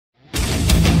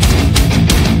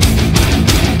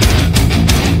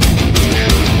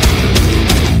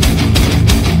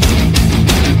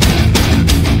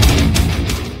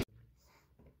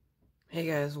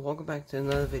welcome back to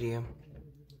another video.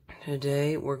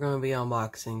 Today we're going to be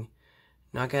unboxing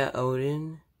Knockout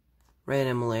Odin,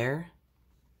 Random Lair,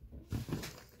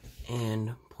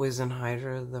 and Poison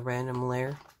Hydra, the Random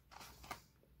Lair.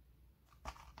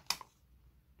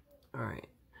 Alright,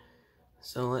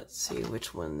 so let's see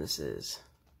which one this is.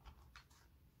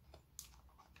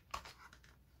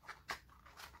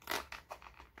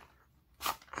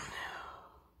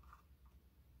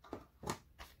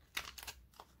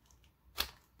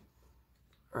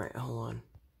 Alright, hold on.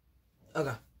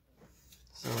 Okay.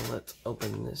 So let's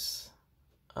open this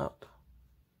up.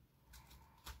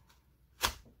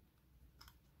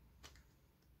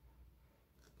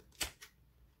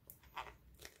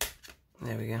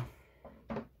 There we go.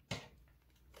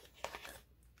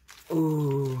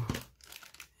 Ooh.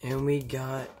 And we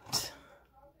got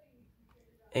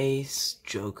Ace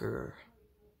Joker.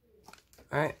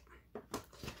 Alright.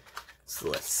 So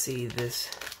let's see this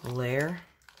lair.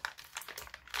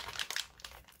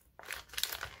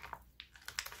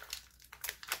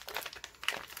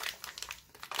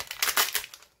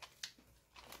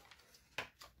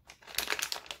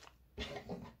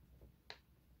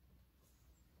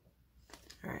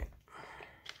 Alright.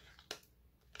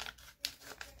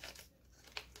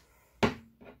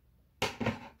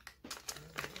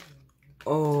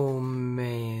 Oh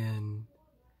man.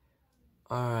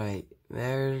 Alright,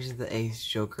 there's the Ace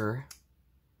Joker.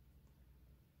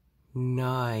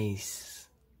 Nice.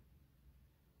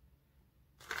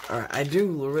 Alright, I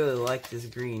do really like this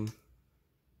green.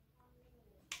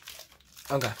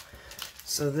 Okay.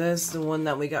 So that's the one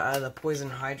that we got out of the Poison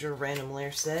Hydra Random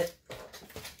Lair set.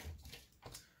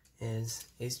 Is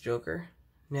Ace Joker.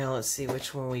 Now let's see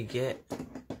which one we get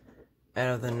out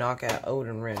of the Knockout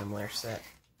Odin Random Lair set.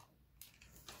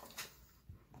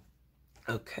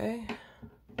 Okay.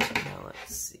 Now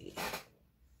let's see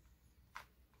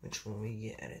which one we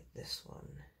get out of this one.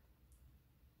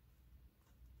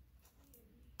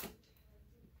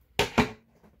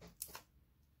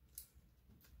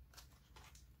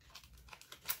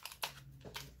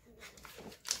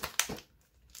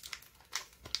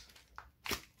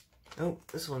 Oh,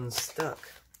 this one's stuck.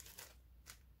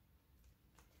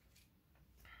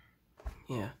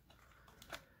 Yeah.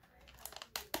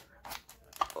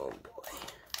 Oh boy.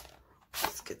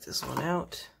 Let's get this one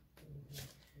out.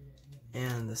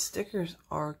 And the stickers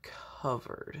are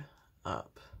covered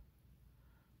up.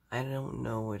 I don't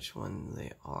know which one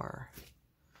they are.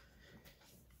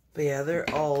 But yeah, they're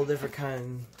all different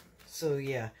kind. So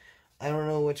yeah, I don't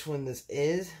know which one this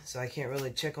is, so I can't really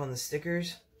check on the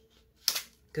stickers,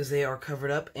 because they are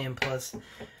covered up, and plus,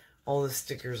 all the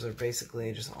stickers are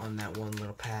basically just on that one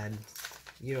little pad.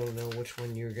 You don't know which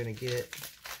one you're gonna get.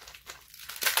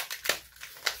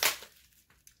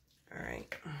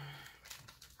 Alright.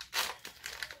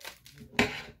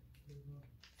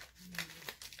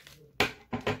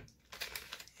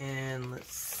 And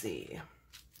let's see.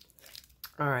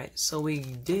 Alright, so we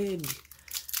did,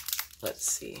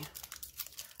 let's see.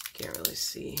 Can't really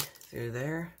see through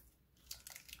there.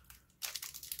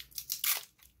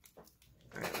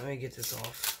 Alright, let me get this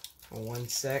off for 1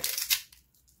 sec.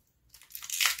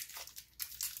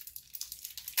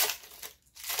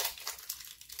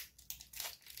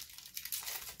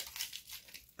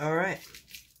 Alright.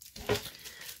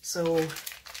 So,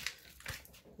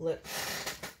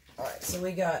 alright, so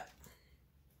we got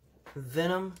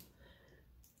Venom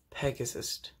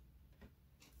Pegasus.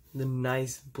 The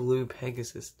nice blue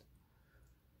Pegasus.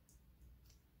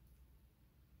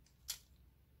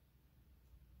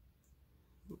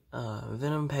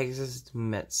 Venom Pegasus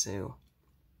Metsu.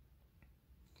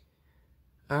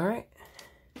 Alright.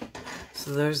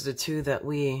 So there's the two that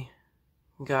we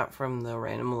got from the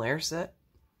Random Lair set.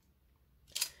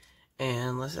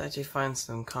 And let's actually find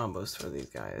some combos for these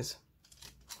guys.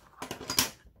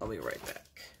 I'll be right back.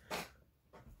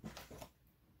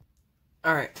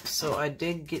 Alright, so I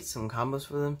did get some combos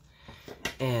for them.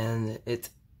 And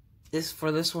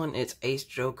for this one, it's Ace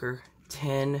Joker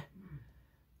 10.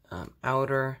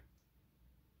 Outer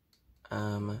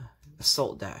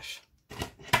Assault Dash,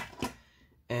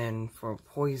 and for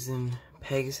Poison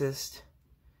Pegasus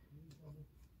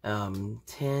 8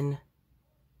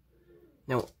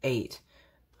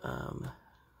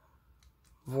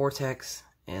 Vortex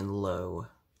and Low.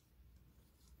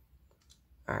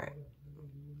 Alright,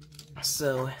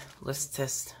 so let's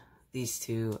test these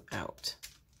two out.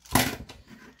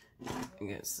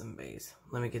 Get some Beyz.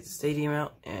 Let me get the stadium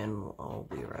out, and I'll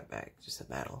be right back. Just a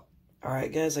battle.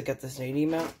 Alright guys, I got the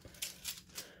stadium out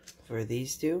for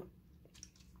these two.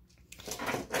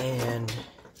 And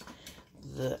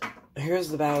here's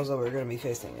the battles that we're going to be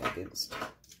facing against.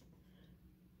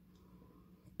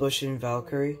 Bush and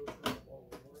Valkyrie.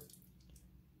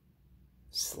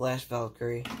 Slash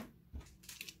Valkyrie.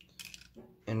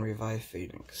 And Revive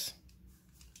Phoenix.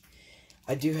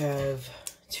 I do have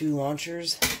 2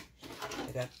 launchers.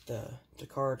 I got the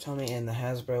Takara Tomy and the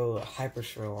Hasbro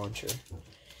Hypersphere launcher.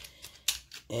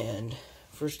 And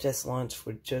first test launch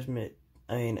with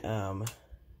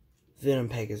Venom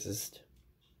Pegasus.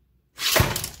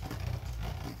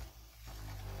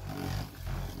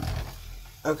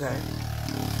 Okay.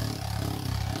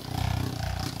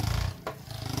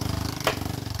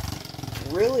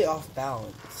 Really off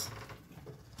balance.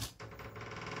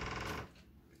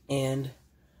 And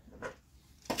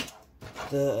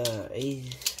the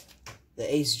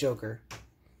Ace Joker.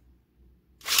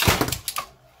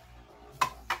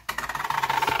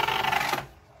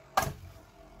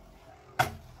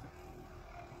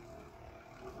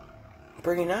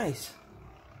 Pretty nice.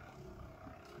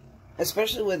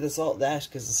 Especially with Assault Dash,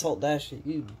 because Assault Dash,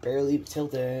 you barely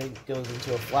tilt it and it goes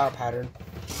into a flower pattern.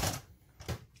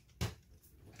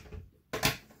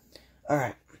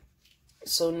 Alright.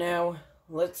 So now,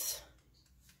 let's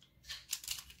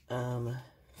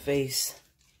face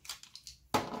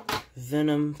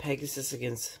Venom Pegasus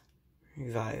against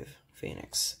Revive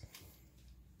Phoenix.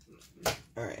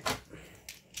 Alright.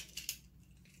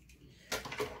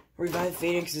 Revive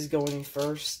Phoenix is going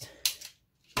first,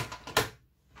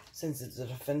 since it's a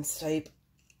defense type.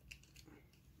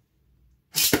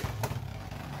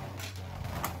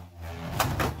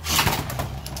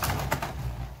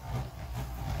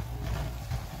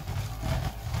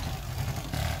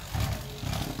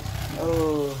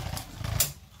 Oh.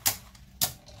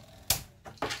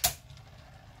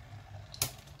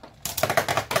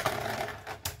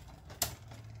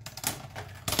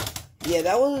 Yeah,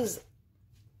 that was...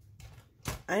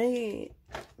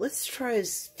 Let's try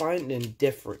finding a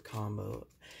different combo.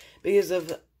 Because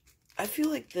I feel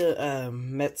like the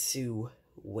Metsu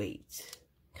weight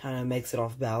kind of makes it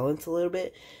off balance a little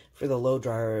bit for the low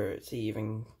dryer to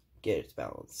even get its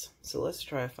balance. So let's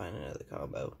try to find another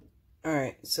combo.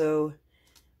 Alright, so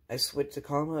I switched the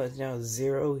combo. It's now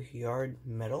 0 yard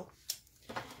metal.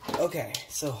 Okay,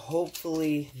 so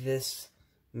hopefully this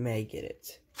may get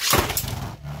it.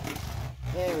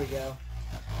 There we go.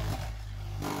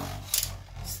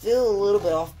 Still a little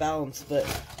bit off balance, but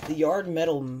the yard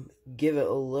metal give it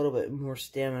a little bit more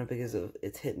stamina because of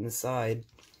it's hitting the side.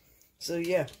 So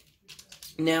yeah,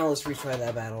 now let's retry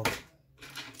that battle.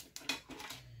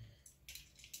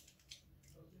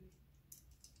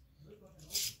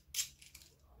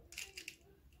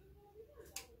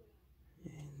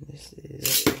 And this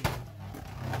is it.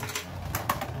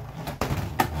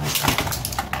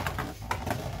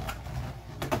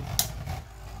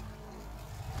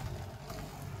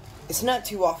 It's not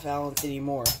too off balance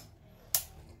anymore.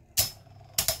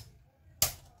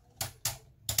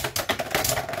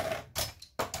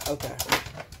 Okay.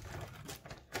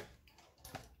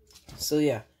 So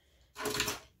yeah.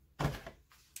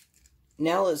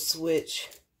 Now let's switch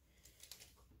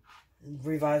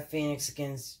Revive Phoenix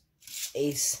against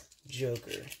Ace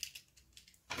Joker.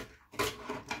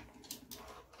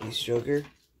 Ace Joker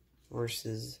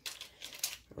versus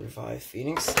Revive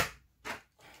Phoenix.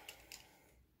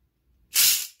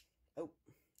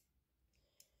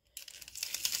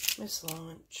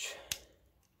 Mislaunch.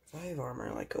 5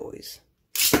 armor, like always.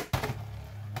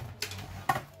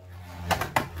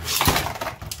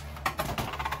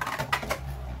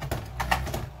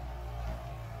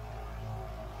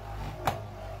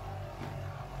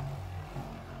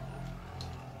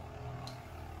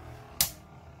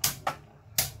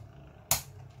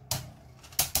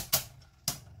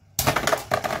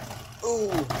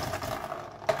 Ooh.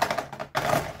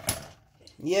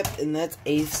 Yep, and that's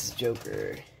Ace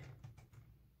Joker.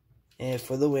 And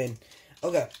for the win.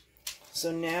 Okay,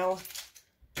 so now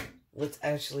let's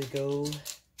actually go.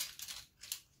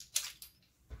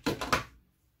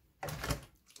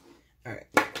 Alright,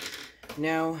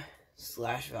 now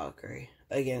Slash Valkyrie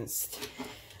against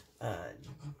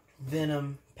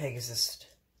Venom Pegasus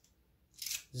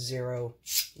 0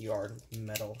 yard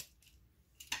metal.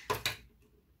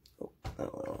 Oh,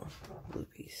 that little blue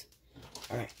piece.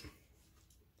 Alright.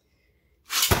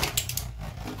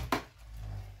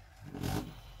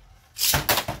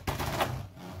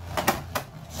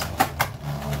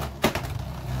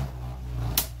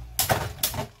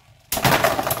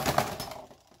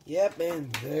 Yep,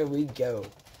 and there we go.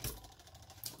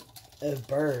 A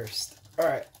burst.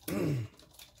 Alright. So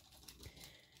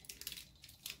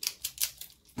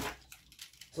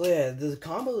yeah, the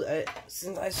combo,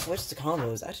 since I switched to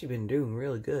combo, it's actually been doing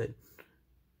really good.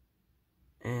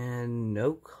 And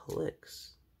no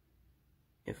clicks.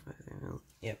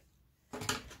 Yep.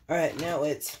 Alright, now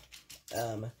it's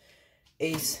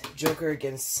Ace Joker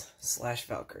against Slash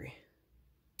Valkyrie.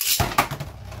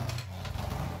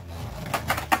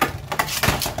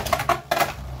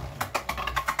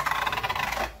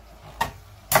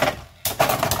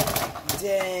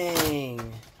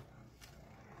 Dang.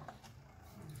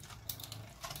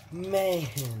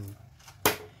 Man.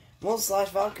 Most Slash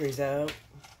Valkyrie's out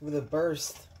with a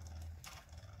burst.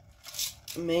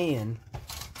 Man.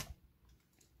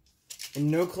 And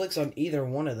no clicks on either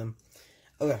one of them.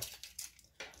 Okay.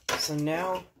 So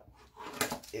now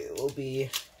it will be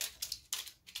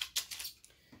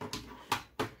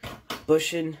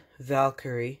Bushin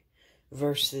Valkyrie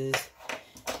versus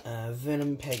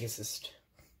Venom Pegasus.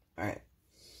 Alright.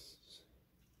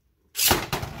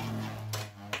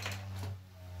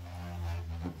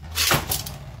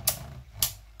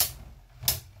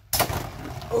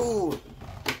 Oh!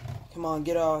 Come on,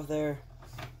 get off there.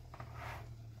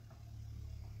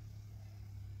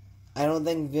 I don't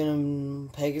think Venom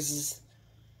Pegasus.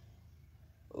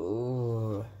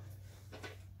 Ooh.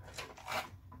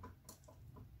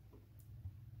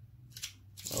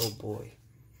 Oh boy.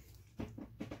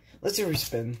 Let's do a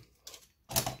respin.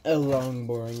 A long,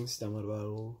 boring stomach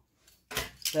battle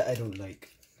that I don't like.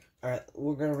 Alright,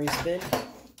 we're gonna respin.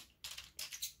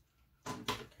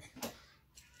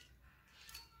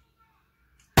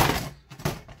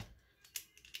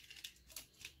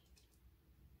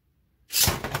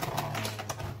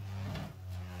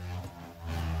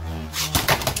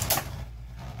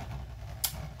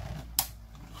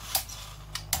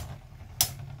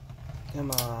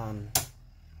 Come on.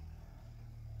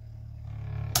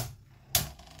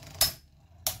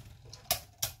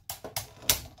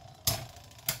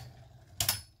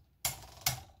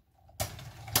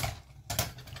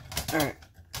 Alright.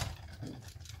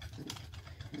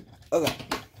 Okay.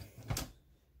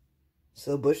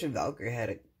 So Bush and Valkyrie had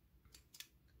a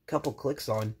couple clicks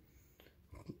on.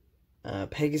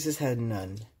 Pegasus had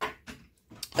none.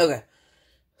 Okay.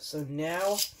 So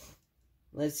now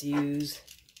let's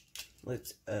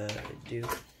do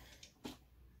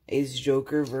Ace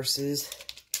Joker versus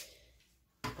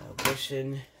Bush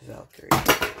and Valkyrie.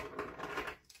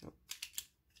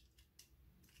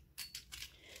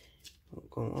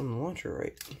 Going on the launcher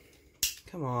right.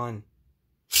 Come on.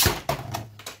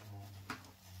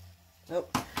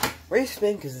 Nope. Race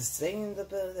spin because it's staying up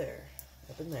there.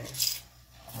 Up in there.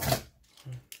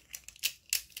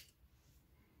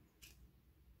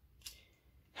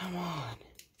 Come on.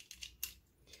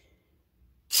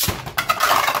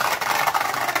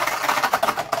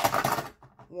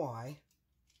 Why?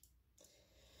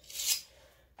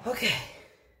 Okay.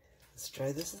 Let's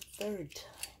try this a third time.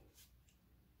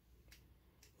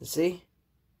 See?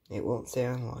 It won't stay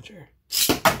on launcher.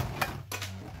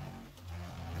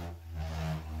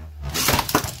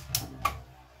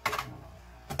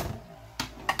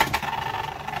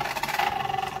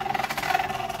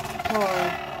 Come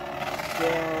on.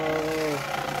 Yay.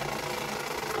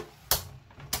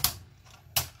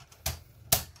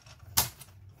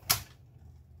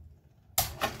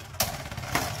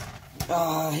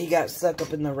 Ah, he got stuck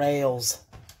up in the rails.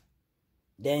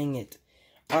 Dang it.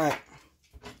 Alright.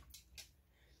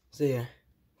 So yeah,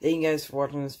 thank you guys for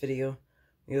watching this video.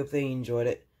 We hope that you enjoyed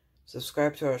it.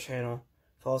 Subscribe to our channel.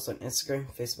 Follow us on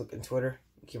Instagram, Facebook, and Twitter.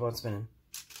 Keep on spinning.